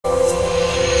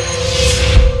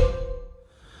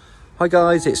Hi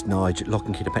guys, it's Nige at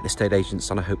𝘆cie𝗂𝗿𝗶𝗴 Estate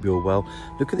Agents and I hope you're well.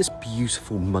 Look at this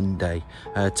beautiful Monday.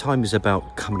 Time is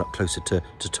about coming up closer to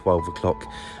 12 o'clock.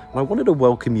 And I wanted to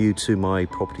welcome you to my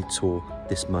property tour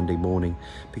this Monday morning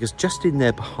because just in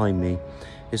there behind me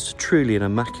is truly an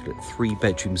immaculate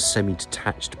 3-bedroom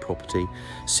semi-detached property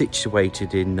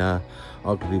situated in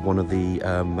arguably one of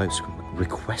the most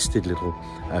requested little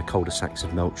cul-de-sacs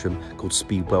of Melksham called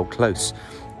Speedwell Close.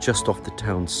 Just off the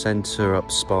town centre, up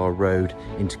Spa Road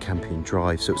into Campion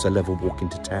Drive, so it's a level walk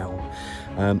into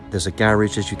town. There's a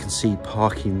garage, as you can see,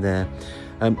 parking there.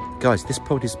 Guys, this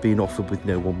property's been offered with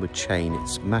no onward chain.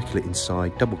 It's immaculate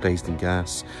inside, double glazed in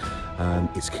gas.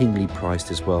 It's keenly priced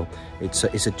as well. It's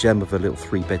a gem of a little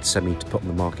 3-bed semi to put on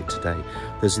the market today.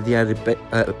 There's the added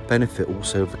benefit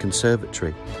also of the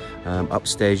conservatory.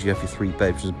 Upstairs you have your 3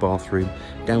 bedrooms and bathroom.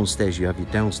 Downstairs you have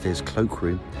your downstairs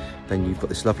cloakroom. Then you've got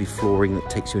this lovely flooring that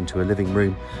takes you into a living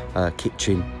room,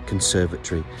 kitchen,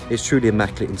 conservatory. It's truly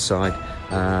immaculate inside,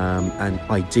 and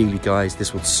ideally, guys,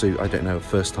 this would suit, I don't know, a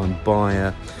first-time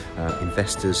buyer,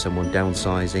 investors, someone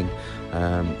downsizing.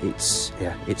 It's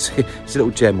a little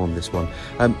gem on this one.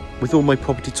 With all my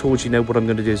property tours, you know what I'm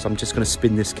going to do is I'm just going to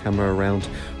spin this camera around.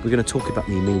 We're going to talk about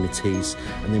the amenities,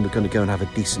 and then we're going to go and have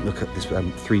a decent look at this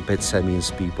 3-bed semi in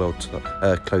Speedwell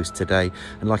Close today.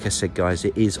 And like I said, guys,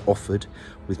 it is offered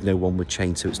with no onward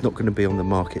chain, so it's not going to be on the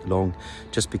market long,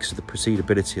 just because of the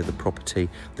proceedability of the property,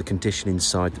 the condition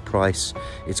inside, the price.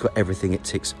 It's got everything. It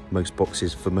ticks most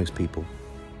boxes for most people.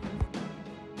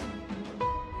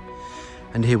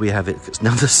 And here we have it, because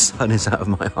now the sun is out of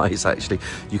my eyes actually.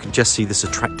 You can just see this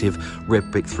attractive red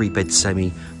brick 3-bed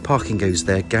semi. Parking goes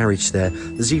there, garage there.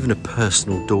 There's even a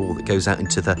personal door that goes out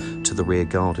into the rear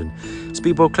garden.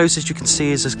 Speedwell Close, as you can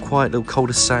see, is a quiet little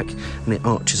cul-de-sac, and it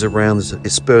arches around, it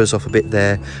spurs off a bit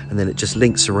there, and then it just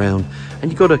links around.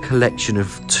 And you've got a collection of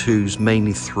 2s,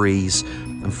 mainly 3s,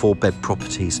 and 4-bed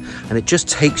properties, and it just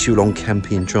takes you along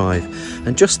Campion Drive.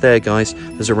 And just there, guys,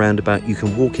 there's a roundabout. You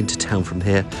can walk into town from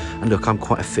here, and look, I'm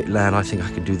quite a fit lad. I think I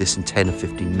can do this in 10 or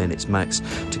 15 minutes max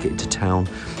to get into town.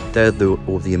 There are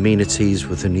all the amenities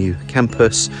with the new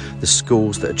campus, the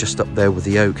schools that are just up there with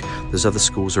the Oak. There's other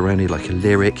schools around here like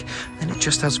𝘆cie𝗂𝗿𝗶𝗴, and it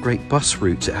just has great bus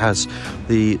routes. It has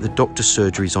the doctor's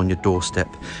surgeries on your doorstep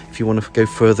if you want to go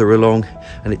further along,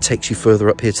 and it takes you further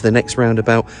up here to the next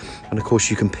roundabout. And of course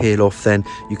you can peel off, then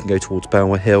you can go towards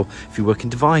𝘍𝗿𝗿𝗆. If you work in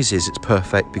Devizes, it's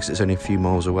perfect because it's only a few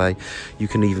miles away. You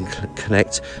can even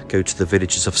connect, go to the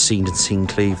villages of 𝘀𝗏 and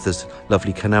𝘀𝗏𝗏. There's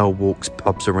lovely canal walks,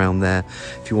 pubs around there.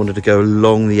 If you wanted to go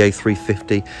along the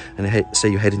A350 and say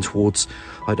you're heading towards,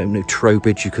 I don't know,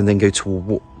 Trowbridge, you can then go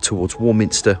towards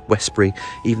Warminster, Westbury,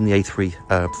 even the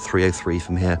A303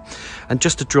 from here. And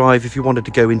just to drive, if you wanted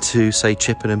to go into, say,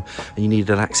 Chippenham and you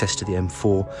needed access to the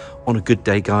M4, on a good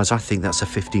day, guys, I think that's a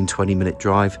 15-20 minute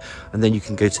drive. And then you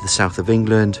can go to the south of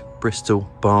England, Bristol,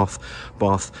 Bath.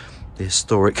 The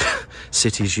historic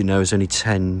cities, you know, is only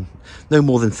no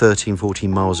more than 13-14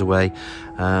 miles away.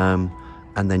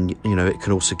 And then, you know, it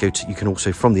can also you can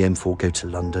also from the M4 go to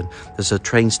London. There's a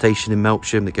train station in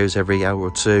Melksham that goes every hour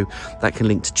or two that can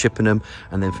link to Chippenham,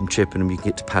 and then from Chippenham you can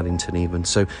get to Paddington even.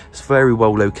 So it's very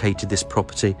well located, this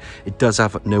property. It does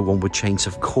have no onward chain, so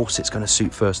of course it's going to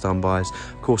suit first-time buyers.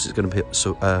 Of course it's going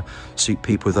to suit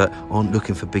people that aren't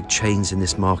looking for big chains in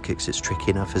this market, because it's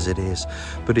tricky enough as it is.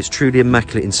 But it's truly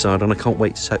immaculate inside, and I can't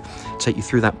wait to take you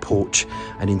through that porch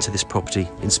and into this property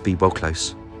in Speedwell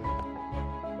Close.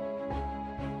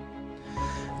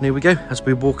 And here we go, as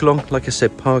we walk along, like I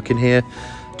said, parking here,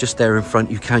 just there in front.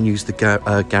 You can use the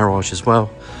garage as well.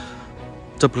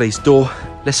 Double glazed door,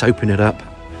 let's open it up.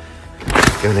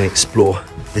 Go and explore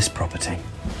this property.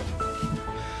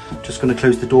 Just going to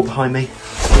close the door behind me.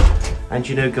 And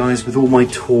you know, guys, with all my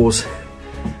tours,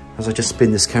 as I just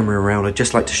spin this camera around, I'd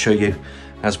just like to show you,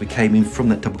 as we came in from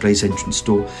that double glazed entrance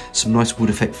door, some nice wood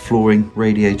effect flooring,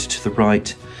 radiator to the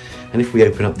right. And if we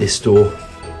open up this door,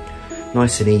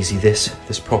 nice and easy,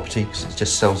 this property, because it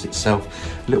just sells itself.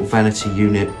 Little vanity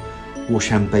unit, wash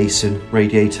hand basin,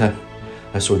 radiator.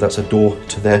 Sorry, that's a door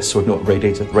to there, sorry, not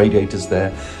radiator, radiator's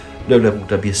there. Low level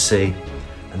WC,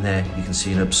 and there you can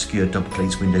see an obscure double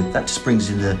glazed window. That just brings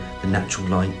in the natural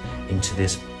light into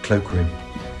this cloakroom.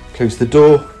 Close the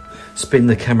door, spin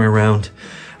the camera around,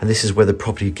 And this is where the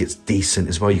property gets decent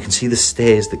as well. You can see the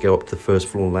stairs that go up to the first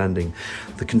floor landing.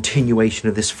 The continuation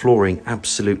of this flooring,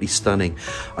 absolutely stunning.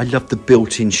 I love the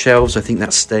built-in shelves. I think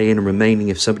that's staying and remaining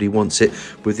if somebody wants it,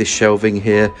 with this shelving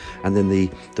here, and then the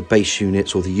base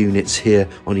units or the units here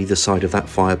on either side of that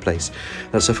fireplace.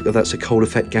 That's a coal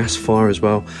effect gas fire as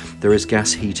well. There is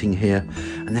gas heating here,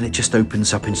 and then it just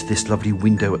opens up into this lovely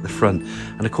window at the front.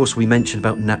 And of course, we mentioned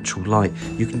about natural light.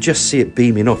 You can just see it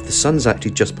beaming off. The sun's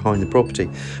actually just behind the property,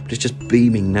 but it's just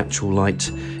beaming natural light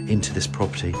into this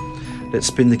property. Let's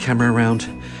spin the camera around,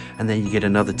 and then you get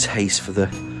another taste for the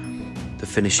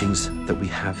finishings that we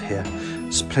have here.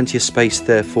 There's plenty of space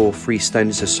there for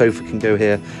freestanding. So a sofa can go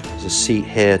here, there's a seat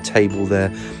here, table there.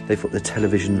 They've got the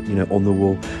television, you know, on the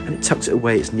wall, and it tucks it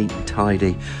away. It's neat and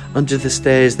tidy. Under the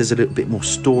stairs, there's a little bit more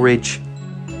storage.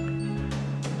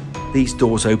 These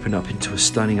doors open up into a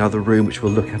stunning other room, which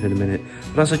we'll look at in a minute.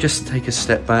 But as I just take a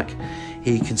step back,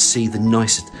 here you can see the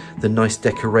nice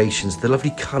decorations, the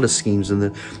lovely colour schemes, and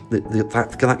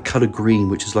that colour green,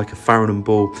 which is like a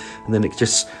𝗀𝗵𝗶𝗶𝗶, and then it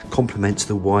just complements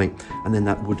the white, and then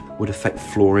that would affect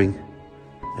flooring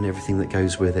and everything that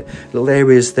goes with it. Little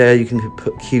areas there, you can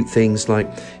put cute things like,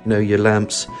 you know, your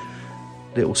lamps,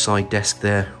 little side desk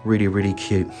there, really, really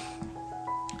cute.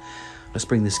 Let's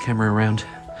bring this camera around,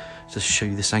 just show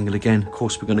you this angle again. Of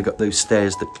course, we're going to get those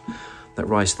stairs that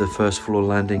rise to the first floor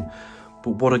landing.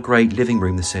 But what a great living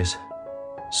room this is.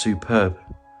 Superb.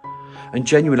 And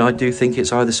genuinely, I do think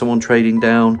it's either someone trading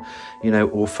down, you know,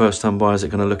 or first-time buyers that are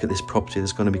going to look at this property.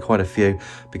 There's going to be quite a few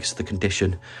because of the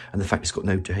condition and the fact it's got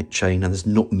no chain, and there's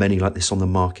not many like this on the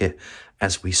market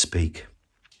as we speak.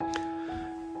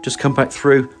 Just come back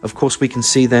through. Of course, we can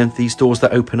see then these doors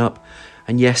that open up.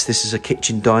 And yes, this is a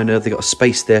kitchen diner. They've got a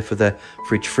space there for their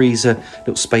fridge freezer,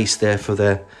 little space there for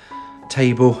their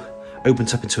table.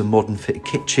 Opens up into a modern fitted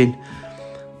kitchen.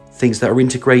 Things that are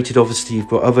integrated, obviously you've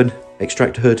got oven,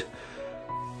 extractor hood,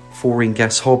 4-ring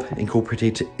gas hob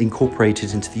incorporated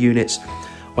into the units,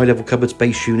 eye level cupboards,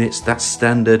 base units, that's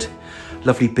standard.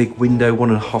 Lovely big window,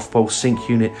 1.5 bowl sink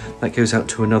unit that goes out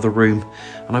to another room.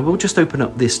 And I will just open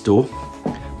up this door,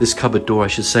 this cupboard door I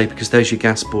should say, because there's your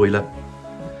gas boiler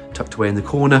tucked away in the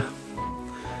corner.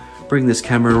 Bring this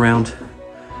camera around,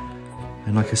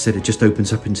 and like I said, it just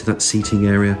opens up into that seating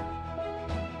area,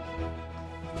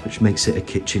 which makes it a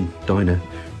kitchen diner.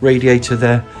 Radiator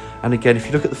there, and again, if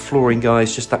you look at the flooring,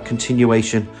 guys, just that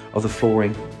continuation of the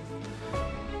flooring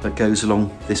that goes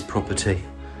along this property.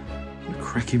 What a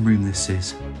cracking room this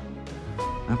is.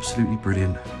 Absolutely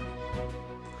brilliant.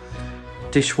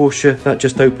 Dishwasher, that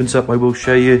just opens up, I will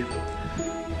show you.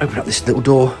 Open up this little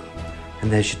door,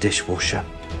 and there's your dishwasher.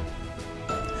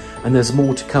 And there's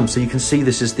more to come, so you can see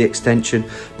this is the extension,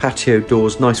 patio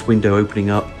doors, nice window opening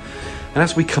up. And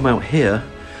as we come out here,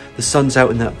 the sun's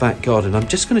out in that back garden. I'm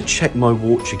just going to check my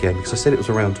watch again, because I said it was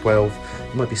around 12.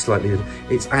 It might be slightly,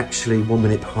 it's actually 1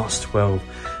 minute past 12.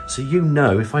 So you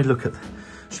know, if I look at,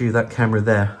 show you that camera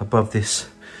there above this,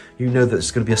 you know that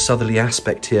there's going to be a southerly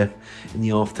aspect here in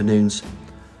the afternoons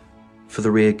for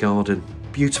the rear garden.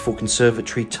 Beautiful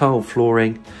conservatory, tile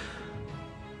flooring.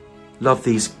 Love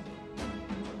these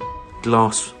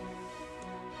glass.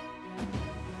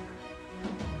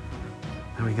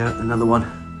 There we go, another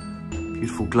one.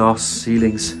 Beautiful glass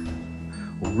ceilings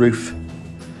or roof.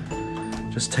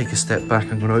 Just take a step back.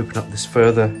 I'm going to open up this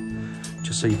further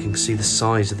just so you can see the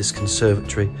size of this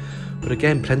conservatory. But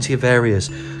again, plenty of areas.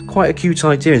 Quite a cute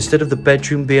idea. Instead of the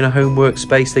bedroom being a home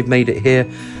workspace, they've made it here.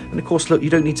 And of course, look,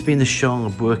 you don't need to be in the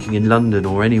Shard working in London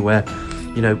or anywhere.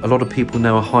 You know, a lot of people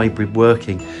now are hybrid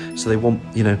working, so they want,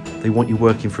 you know, they want you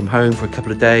working from home for a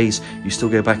couple of days. You still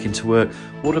go back into work.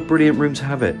 What a brilliant room to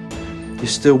have it. You're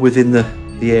still within the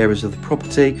areas of the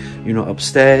property. You're not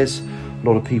upstairs. A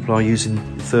lot of people are using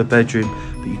the third bedroom,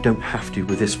 but you don't have to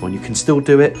with this one. You can still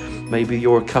do it. Maybe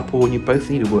you're a couple and you both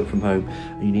need to work from home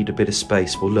and you need a bit of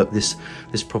space. Well, look, this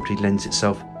property lends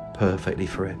itself perfectly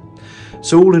for it.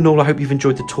 So all in all, I hope you've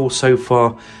enjoyed the tour so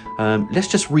far. Let's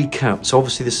just recap. So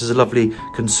obviously this is a lovely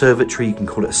conservatory. You can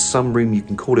call it a sunroom, you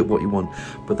can call it what you want,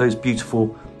 but those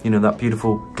beautiful, you know, that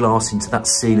beautiful glass into that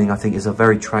ceiling, I think is a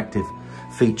very attractive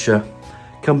feature.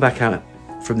 Come back out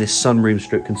from this sunroom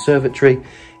stroke conservatory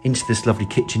into this lovely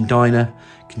kitchen diner,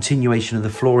 continuation of the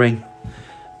flooring,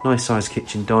 nice sized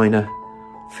kitchen diner,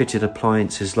 fitted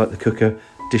appliances like the cooker,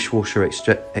 dishwasher,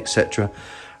 etc.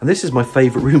 And this is my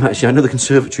favourite room actually. I know the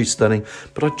conservatory's stunning,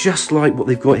 but I just like what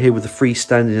they've got here with the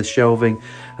freestanding shelving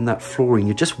and that flooring.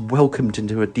 You're just welcomed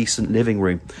into a decent living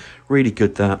room. Really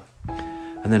good, that.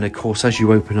 And then of course, as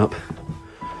you open up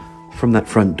from that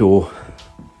front door,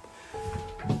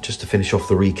 just to finish off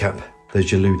the recap,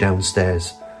 there's your loo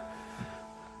downstairs.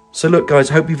 So look guys,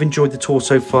 I hope you've enjoyed the tour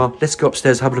so far. Let's go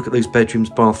upstairs, have a look at those bedrooms,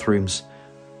 bathrooms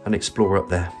and explore up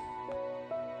there.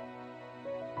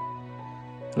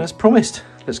 And as promised,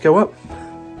 let's go up.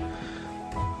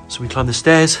 So we climb the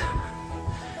stairs.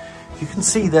 You can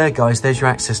see there guys, there's your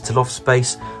access to loft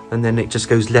space, and then it just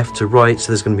goes left to right. So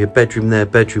there's going to be a bedroom there,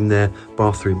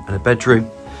 bathroom and a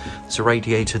bedroom. There's a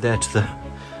radiator there to the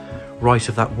right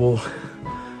of that wall.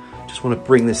 Just want to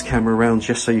bring this camera around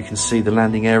just so you can see the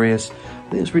landing areas. I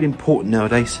think it's really important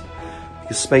nowadays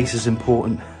because space is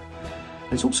important.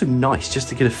 And it's also nice just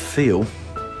to get a feel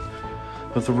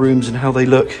of the rooms and how they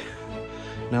look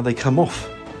and how they come off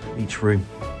each room.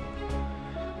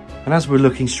 And as we're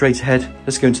looking straight ahead,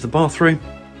 let's go into the bathroom.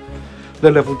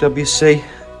 Low level WC,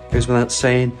 goes without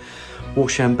saying.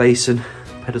 Wash and basin,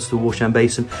 pedestal wash and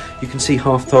basin. You can see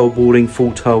half tile walling,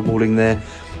 full tile walling there.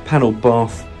 Panelled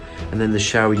bath, and then the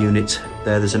shower unit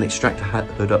there. There's an extractor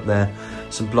hood up there,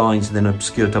 some blinds, and then an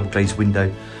obscure double glazed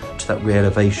window to that rear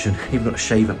elevation. Even got a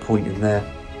shaver point in there.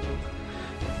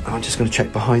 And I'm just going to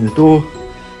check behind the door,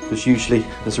 because usually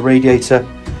there's a radiator,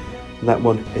 and that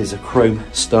one is a chrome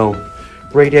style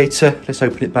radiator. Let's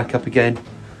open it back up again.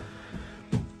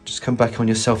 Just come back on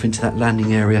yourself into that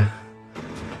landing area,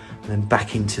 and then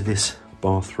back into this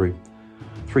bathroom.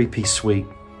 3-piece suite.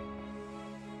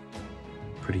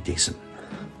 Pretty decent.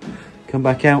 Come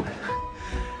back out,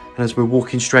 and as we're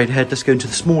walking straight ahead, let's go into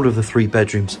the smaller of the 3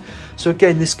 bedrooms. So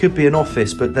again, this could be an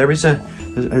office, but there's a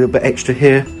little bit extra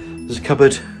here. There's a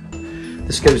cupboard.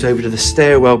 This goes over to the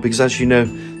stairwell, because as you know,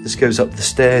 this goes up the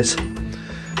stairs.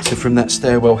 So from that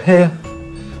stairwell here,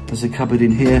 there's a cupboard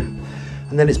in here,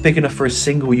 and then it's big enough for a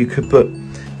single. You could put,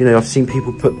 you know, I've seen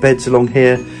people put beds along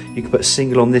here. You can put a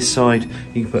single on this side,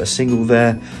 you can put a single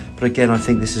there. But again, I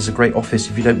think this is a great office.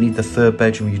 If you don't need the 3rd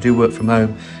bedroom, you do work from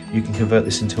home, you can convert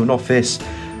this into an office.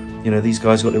 You know, these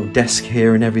guys got a little desk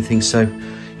here and everything. So,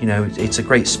 you know, it's a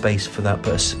great space for that,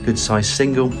 but a good size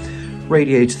single.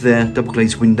 Radiator there, double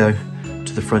glazed window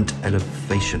to the front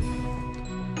elevation.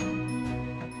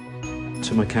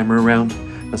 Turn my camera around,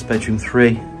 that's bedroom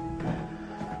 3.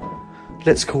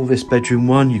 Let's call this bedroom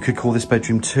 1. You could call this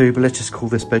bedroom 2, but let's just call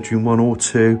this bedroom 1 or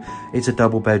 2. It's a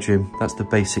double bedroom. That's the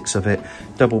basics of it.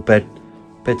 Double bed,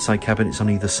 bedside cabinets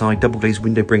on either side, double glazed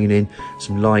window bringing in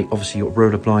some light. Obviously, you've got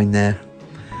roller blind there.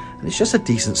 And it's just a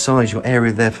decent size. Your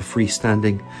area there for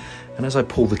freestanding. And as I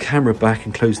pull the camera back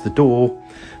and close the door,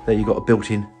 there you've got a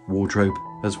built-in wardrobe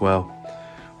as well,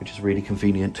 which is really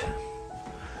convenient.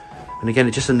 And again,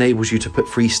 it just enables you to put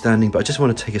freestanding, but I just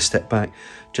want to take a step back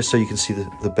just so you can see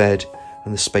the bed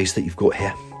and the space that you've got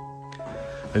here.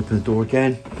 Open the door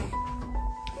again,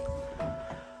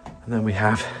 and then we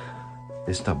have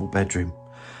this double bedroom.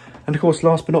 And of course,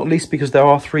 last but not least, because there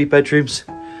are 3 bedrooms,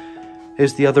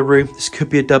 here's the other room. This could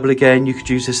be a double again. You could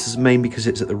use this as a main because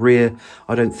it's at the rear.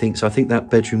 I don't think so. I think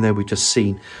that bedroom there we've just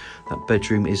seen, that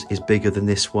bedroom is bigger than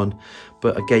this one.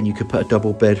 But again, you could put a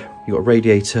double bed. You've got a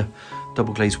radiator,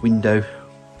 double glazed window.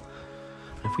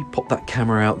 And if we pop that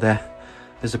camera out there,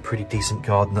 there's a pretty decent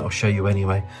garden that I'll show you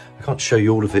anyway. I can't show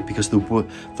you all of it because the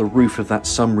roof of that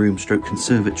sunroom stroke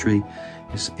conservatory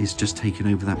is just taking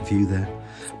over that view there.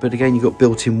 But again, you've got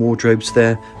built-in wardrobes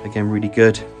there. Again, really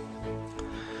good,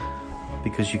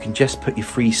 because you can just put your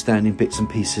freestanding bits and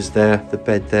pieces there. The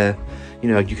bed there, you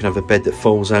know, you can have a bed that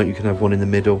folds out. You can have one in the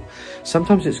middle.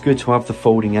 Sometimes it's good to have the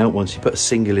folding out ones. You put a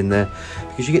single in there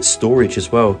because you get storage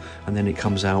as well, and then it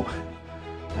comes out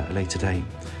at a later date.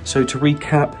 So to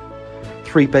recap,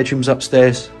 3 bedrooms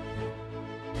upstairs,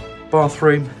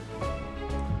 bathroom,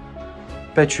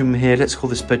 bedroom here, let's call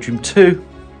this bedroom 2,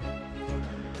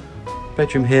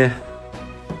 bedroom here,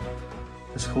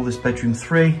 let's call this bedroom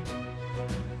 3,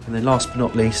 and then last but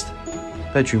not least,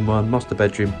 bedroom 1, master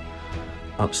bedroom,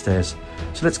 upstairs.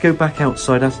 So let's go back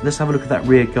outside, let's have a look at that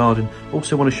rear garden.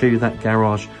 Also want to show you that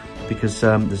garage because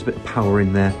there's a bit of power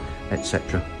in there,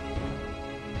 etc.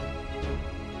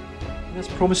 As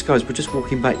promised guys, we're just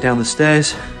walking back down the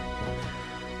stairs.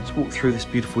 Let's walk through this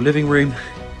beautiful living room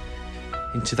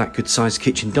into that good sized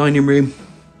kitchen dining room.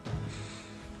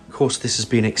 Of course, this has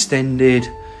been extended.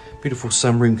 Beautiful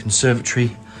sunroom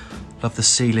conservatory. Love the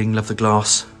ceiling, love the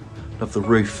glass, love the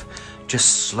roof.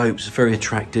 Just slopes, very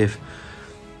attractive.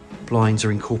 Blinds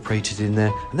are incorporated in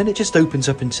there, and then it just opens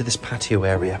up into this patio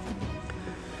area.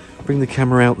 Bring the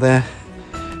camera out there.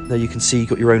 There you can see you've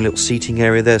got your own little seating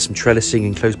area there, some trellising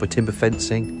enclosed by timber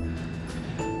fencing.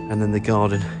 And then the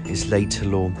garden is laid to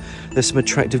lawn. There's some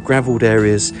attractive gravelled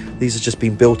areas. These have just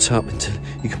been built up into,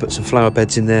 you can put some flower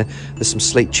beds in there. There's some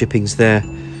slate chippings there.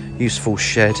 Useful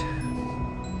shed.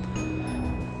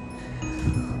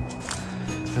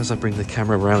 as I bring the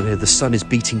camera around here, the sun is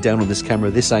beating down on this camera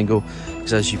at this angle,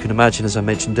 because as you can imagine, as I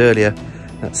mentioned earlier,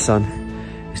 that sun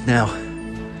is now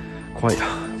quite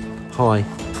high.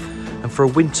 And for a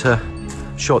winter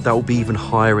shot, that will be even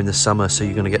higher in the summer, so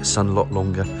you're going to get sun a lot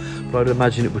longer. But I'd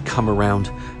imagine it would come around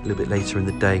a little bit later in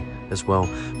the day as well.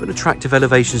 But attractive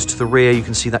elevations to the rear. You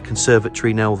can see that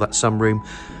conservatory now, that sunroom,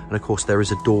 and of course there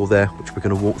is a door there which we're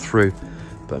going to walk through.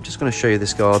 But I'm just going to show you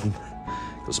this garden.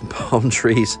 Got some palm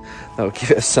trees that will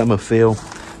give it a summer feel.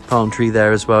 Palm tree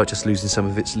there as well, just losing some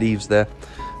of its leaves there,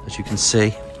 as you can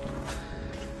see.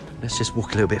 Let's just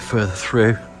walk a little bit further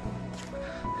through,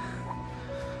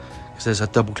 because there's a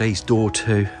double glazed door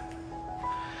too.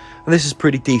 And this is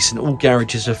pretty decent. All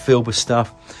garages are filled with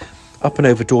stuff. Up and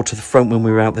over door to the front when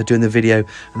we were out there doing the video,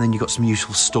 and then you've got some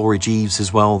useful storage eaves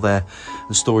as well there,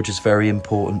 and storage is very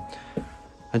important.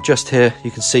 And just here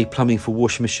you can see plumbing for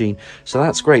washing machine, so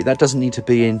that's great. That doesn't need to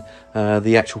be in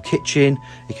the actual kitchen.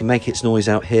 It can make its noise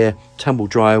out here, tumble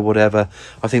dryer, whatever.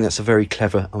 I think that's a very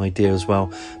clever idea as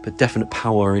well. But definite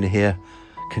power in here,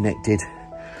 connected.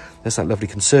 There's that lovely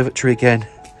conservatory again.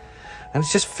 And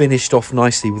it's just finished off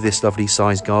nicely with this lovely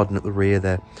sized garden at the rear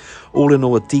there. All in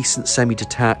all, a decent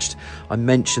semi-detached. I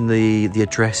mentioned the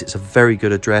address. It's a very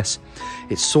good address.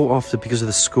 It's sought after because of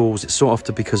the schools. It's sought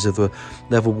after because of the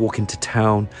level walk into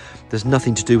town. There's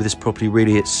nothing to do with this property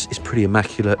really. It's pretty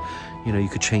immaculate. You know, you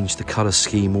could change the colour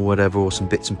scheme or whatever, or some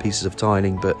bits and pieces of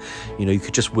tiling, but you know, you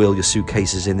could just wheel your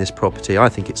suitcases in this property. I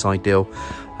think it's ideal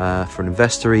for an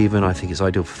investor even. I think it's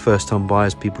ideal for first-time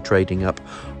buyers, people trading up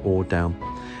or down.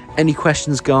 Any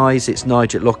questions, guys? It's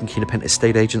Nigel at 𝘆𝗵𝗶𝗶𝗶𝗶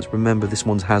Estate Agents. Remember, this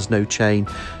one has no chain.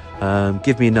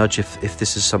 Give me a nudge if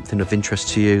this is something of interest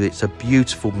to you. It's a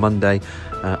beautiful Monday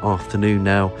afternoon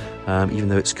now. Even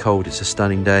though it's cold, it's a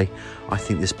stunning day. I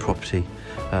think this property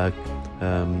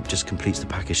just completes the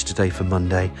package today for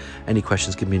Monday. Any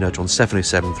questions, give me a nudge on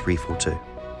 707 342.